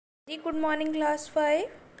Good morning class 5.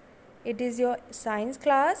 It is your science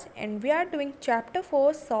class and we are doing chapter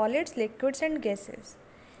 4 solids, liquids and gases.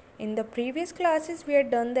 In the previous classes we had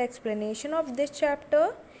done the explanation of this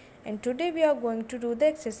chapter and today we are going to do the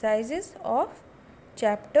exercises of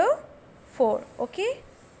chapter 4. Okay.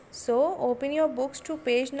 So open your books to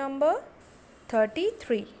page number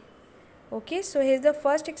 33. Okay. So here's the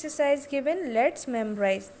first exercise given. Let's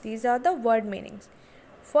memorize. These are the word meanings.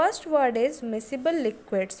 First word is miscible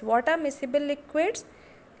liquids. What are miscible liquids?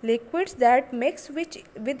 Liquids that mix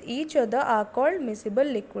with each other are called miscible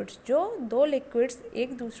liquids. जो दो liquids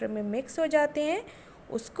एक दूसरे में mix हो जाते हैं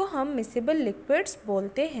उसको हम miscible liquids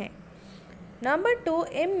बोलते हैं. Number 2,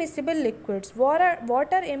 immiscible liquids. What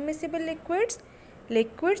are immiscible liquids?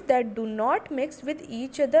 Liquids that do not mix with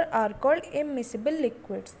each other are called immiscible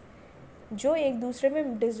liquids. जो एक दूसरे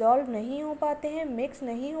में डिज़ोल्व नहीं हो पाते हैं, मिक्स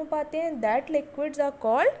नहीं हो पाते हैं, that liquids are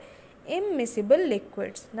called इममिसिबल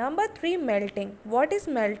liquids. Number 3, melting. What is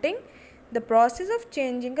melting? The process of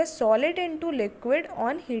changing a solid into liquid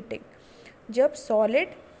on heating. जब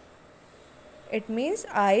solid it means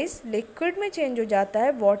ice liquid में चेंज हो जाता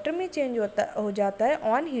है, वाटर में चेंज हो जाता है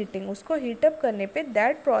ऑन हीटिंग, उसको हीटअप करने पे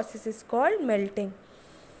that process is called melting.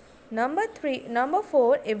 Number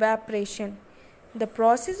 4, evaporation. The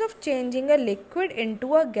process of changing a liquid into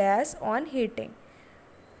a gas on heating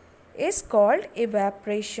is called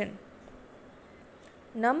evaporation.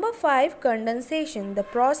 Number 5, condensation. The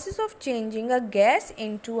process of changing a gas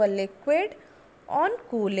into a liquid on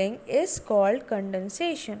cooling is called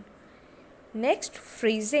condensation. Next,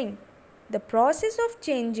 freezing. The process of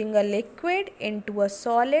changing a liquid into a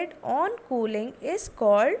solid on cooling is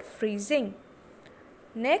called freezing.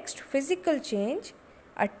 Next, physical change.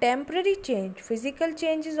 A temporary change. Physical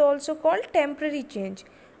change is also called temporary change.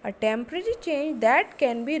 A temporary change that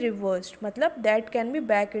can be reversed. मतलब that can be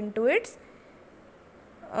back into its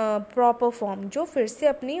proper form. जो फिर से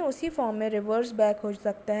अपनी उसी form में reverse back हो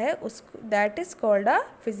सकता है उसको that is called a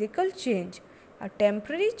physical change. A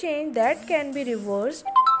temporary change that can be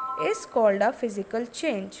reversed is called a physical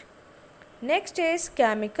change. Next is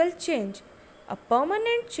chemical change. A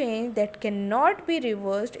permanent change that cannot be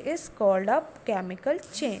reversed is called a chemical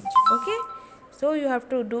change. Okay. So you have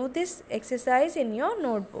to do this exercise in your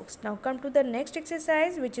notebooks. Now come to the next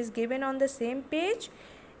exercise which is given on the same page.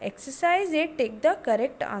 Exercise 8. Take the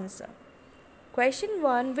correct answer. Question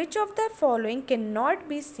 1. Which of the following cannot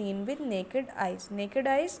be seen with naked eyes? Naked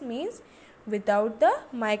eyes means without the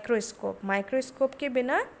microscope. Microscope के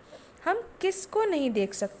बिना हम किसको नहीं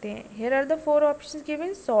देख सकते हैं. Here are the 4 options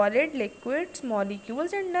given: solid, liquids,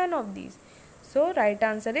 molecules and none of these. So right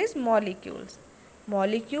answer is molecules.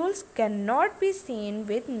 Molecules cannot be seen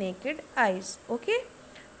with naked eyes. Okay.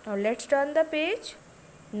 Now let's turn the page.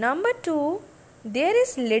 Number 2, there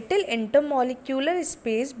is little intermolecular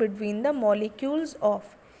space between the molecules of.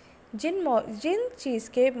 जिन चीज़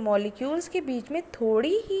के molecules के बीच में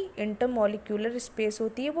थोड़ी ही intermolecular space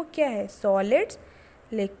होती है वो क्या है? Solids,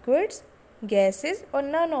 liquids, gases or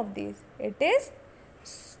none of these. It is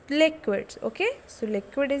liquids. Okay. So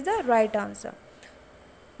liquid is the right answer.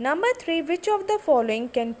 Number 3, which of the following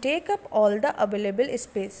can take up all the available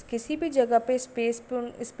space? किसी भी जगह पे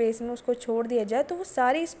space में उसको छोड़ दिया जाए तो वो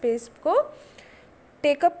सारी स्पेस को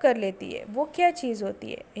टेकअप कर लेती है. वो क्या चीज़ होती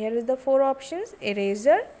है? Here is the 4 options: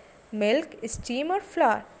 eraser, milk, steam or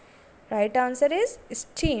flour. Right answer is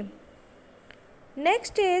steam.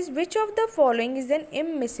 Next is, which of the following is an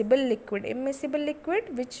immiscible liquid? Immiscible liquid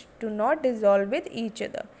which do not dissolve with each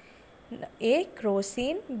other. A,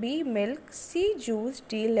 kerosene, B, milk, C, juice,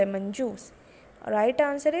 D, lemon juice. Right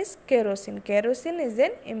answer is kerosene. Kerosene is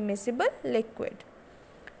an immiscible liquid.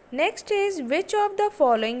 Next is, which of the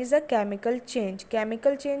following is a chemical change?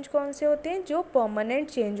 Chemical change कौन से होते हैं? जो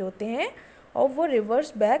permanent change होते हैं और वो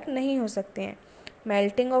reverse back नहीं हो सकते हैं.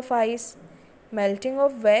 Melting of ice, melting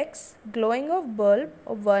of wax, glowing of bulb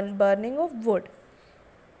or burning of wood.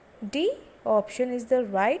 D option is the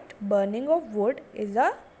right. Burning of wood is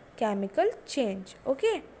a chemical change.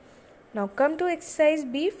 Okay. Now come to exercise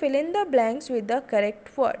B. Fill in the blanks with the correct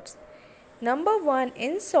words. Number 1,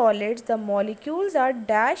 in solids the molecules are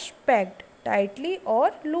dash packed tightly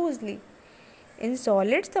or loosely. In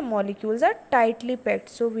solids the molecules are tightly packed.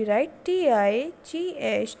 So we write TIGHTLY.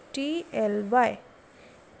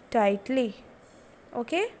 Tightly.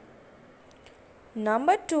 Okay.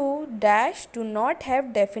 Number 2, dash do not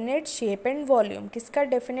have definite shape and volume. किसका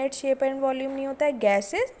definite shape and volume नहीं होता है?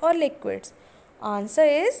 Gases or liquids. Answer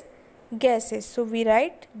is gases. So we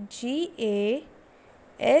write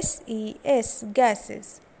GASES,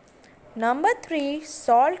 gases. Number 3,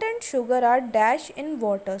 salt and sugar are dash in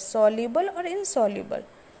water, soluble or insoluble.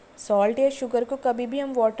 Salt या sugar को कभी भी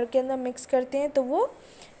हम water के अंदर मिक्स करते हैं तो वो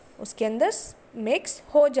उसके अंदर मिक्स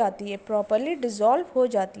हो जाती है, प्रॉपरली डिज़ोल्व हो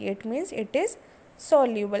जाती है. It means it is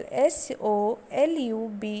soluble. SOLUBLE,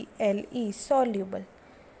 soluble.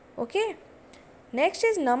 Okay. Next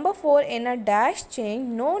is number 4. In a dash change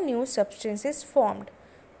no new substance is formed.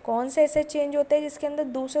 कौन सा ऐसा चेंज होता है जिसके अंदर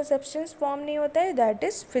दूसरा सब्सटेंस फॉर्म नहीं होता है? That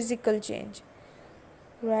is physical change.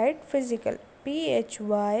 Right, physical,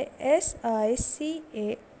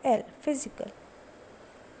 PHYSICAL, physical.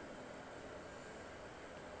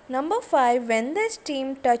 Number 5. When the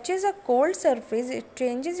steam touches a cold surface, it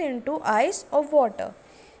changes into ice or water.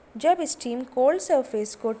 जब स्टीम कोल्ड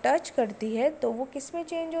सरफेस को टच करती है तो वो किस में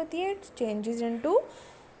चेंज होती है? It changes into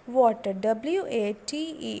water,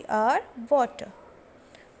 WATER, water.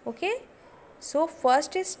 Okay, so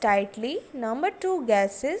first is tightly, number 2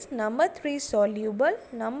 gases, number 3 soluble,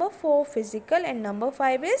 number 4 physical and number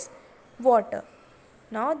 5 is water.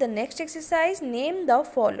 Now the next exercise, name the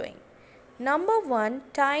following. Number 1,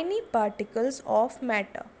 tiny particles of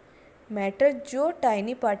matter. Matter जो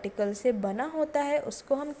tiny particle से बना होता है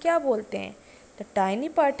उसको हम क्या बोलते हैं? The tiny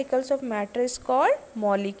particles of matter is called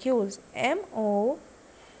molecules,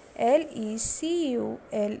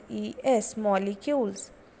 MOLECULES,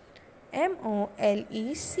 molecules,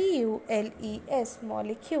 MOLECULES,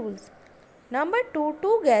 molecules. Number 2,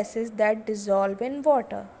 two gases that dissolve in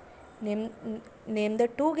water. Name the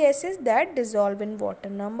two gases that dissolve in water.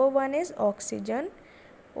 Number 1 is oxygen,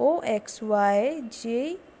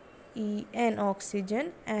 OXYGEN,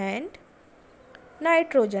 oxygen, and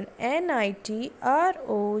nitrogen, NITROGEN,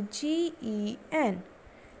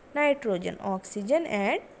 nitrogen, oxygen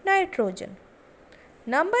and nitrogen.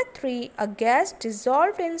 Number 3, a gas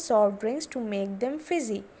dissolved in soft drinks to make them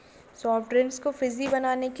fizzy. Soft drinks को Fiji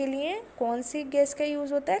बनाने के लिए कौन सी gas का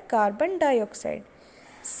use होता है? Carbon dioxide,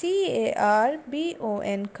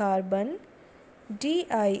 CARBON, carbon,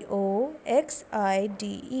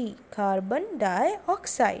 DIOXIDE, carbon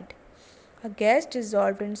dioxide. A gas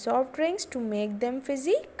dissolved in soft drinks to make them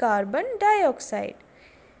fizzy, carbon dioxide.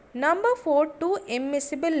 Number 4, two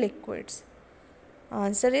immiscible liquids.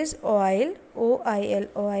 Answer is oil, OIL,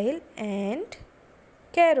 oil, and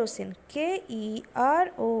kerosene, KEROSENE,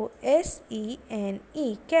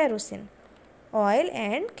 kerosene, oil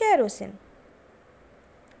and kerosene.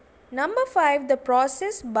 Number 5, the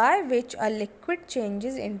process by which a liquid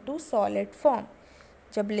changes into solid form.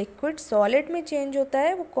 जब liquid solid में change होता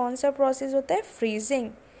है वो कौन सा process होता है? Freezing,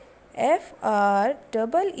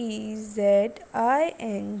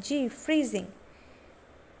 FREEZING, freezing.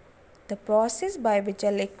 The process by which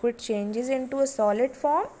a liquid changes into a solid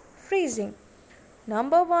form, freezing.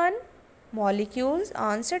 Number 1, molecules.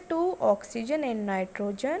 Answer 2, oxygen and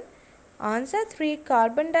nitrogen. Answer 3,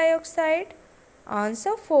 carbon dioxide.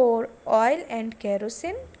 Answer 4, oil and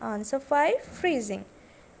kerosene. Answer 5, freezing.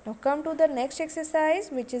 Now come to the next exercise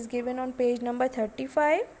which is given on page number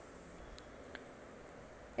 35.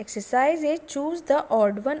 Exercise A, choose the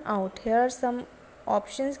odd one out. Here are some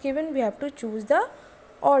options given. We have to choose the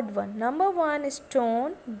odd one. Number 1,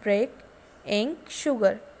 stone, brick, ink,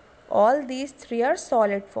 sugar. All these three are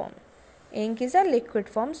solid form. Ink is a liquid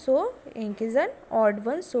form, so ink is an odd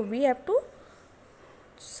one, so we have to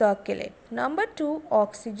circle it. Number 2,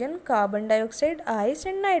 oxygen, carbon dioxide, ice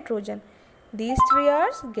and nitrogen. These three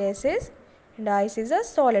are gases and ice is a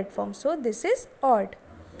solid form, so this is odd.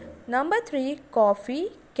 Number 3,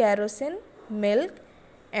 coffee, kerosene, milk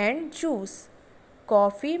and juice.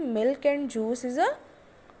 Coffee, milk and juice is a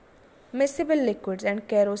miscible liquids and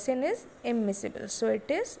kerosene is immiscible, so it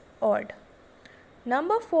is odd.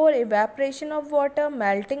 Number 4, evaporation of water,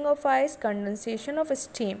 melting of ice, condensation of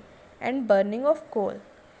steam and burning of coal.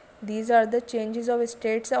 These are the changes of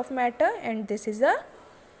states of matter, and this is a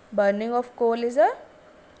burning of coal is a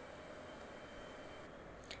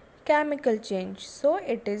chemical change, so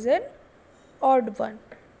it is an odd one.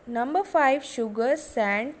 Number 5, sugar,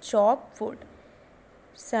 sand, chalk, wood.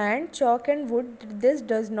 Sand, chalk and wood, this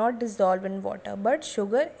does not dissolve in water, but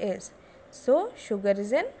sugar is, so sugar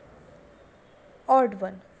is an odd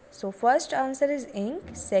one. So first answer is ink,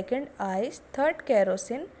 second ice, third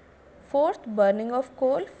kerosene, fourth burning of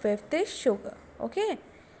coal, fifth is sugar. Okay,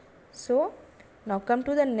 so now come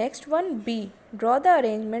to the next one, B. Draw the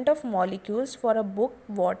arrangement of molecules for a book,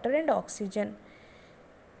 water and oxygen.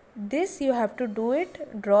 This you have to do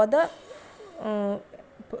it, draw the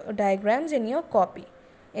diagrams in your copy.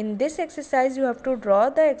 In this exercise you have to draw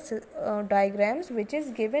the diagrams which is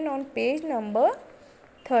given on page number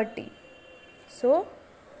 30. So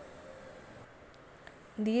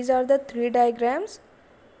these are the three diagrams: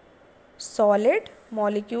 solid,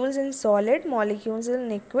 molecules in solid, molecules in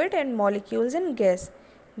liquid and molecules in gas.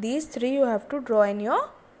 These three you have to draw in your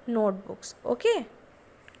notebooks. Okay.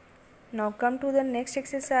 Now come to the next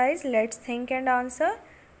exercise. Let's think and answer.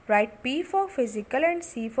 Write P for physical and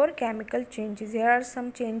C for chemical changes. Here are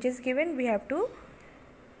some changes given. We have to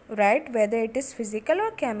write whether it is physical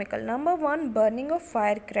or chemical. Number 1, burning of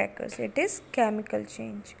firecrackers. It is chemical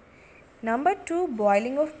change. Number 2,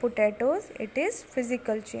 boiling of potatoes. It is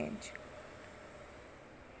physical change.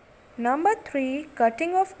 Number 3,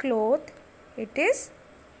 cutting of cloth. It is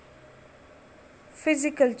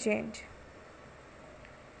physical change.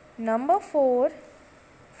 Number 4,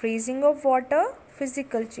 freezing of water,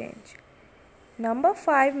 physical change. Number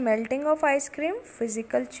 5, melting of ice cream,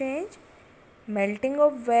 physical change. Melting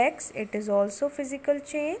of wax, it is also physical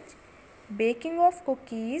change. Baking of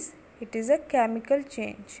cookies, it is a chemical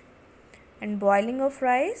change. And boiling of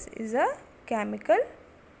rice is a chemical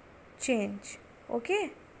change.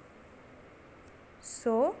 Okay.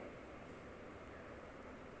 So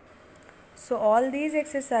all these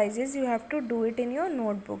exercises you have to do it in your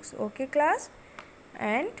notebooks. Okay class,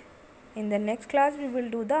 and in the next class we will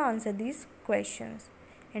do the answer these questions,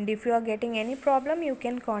 and if you are getting any problem you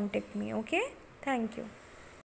can contact me. Okay, thank you.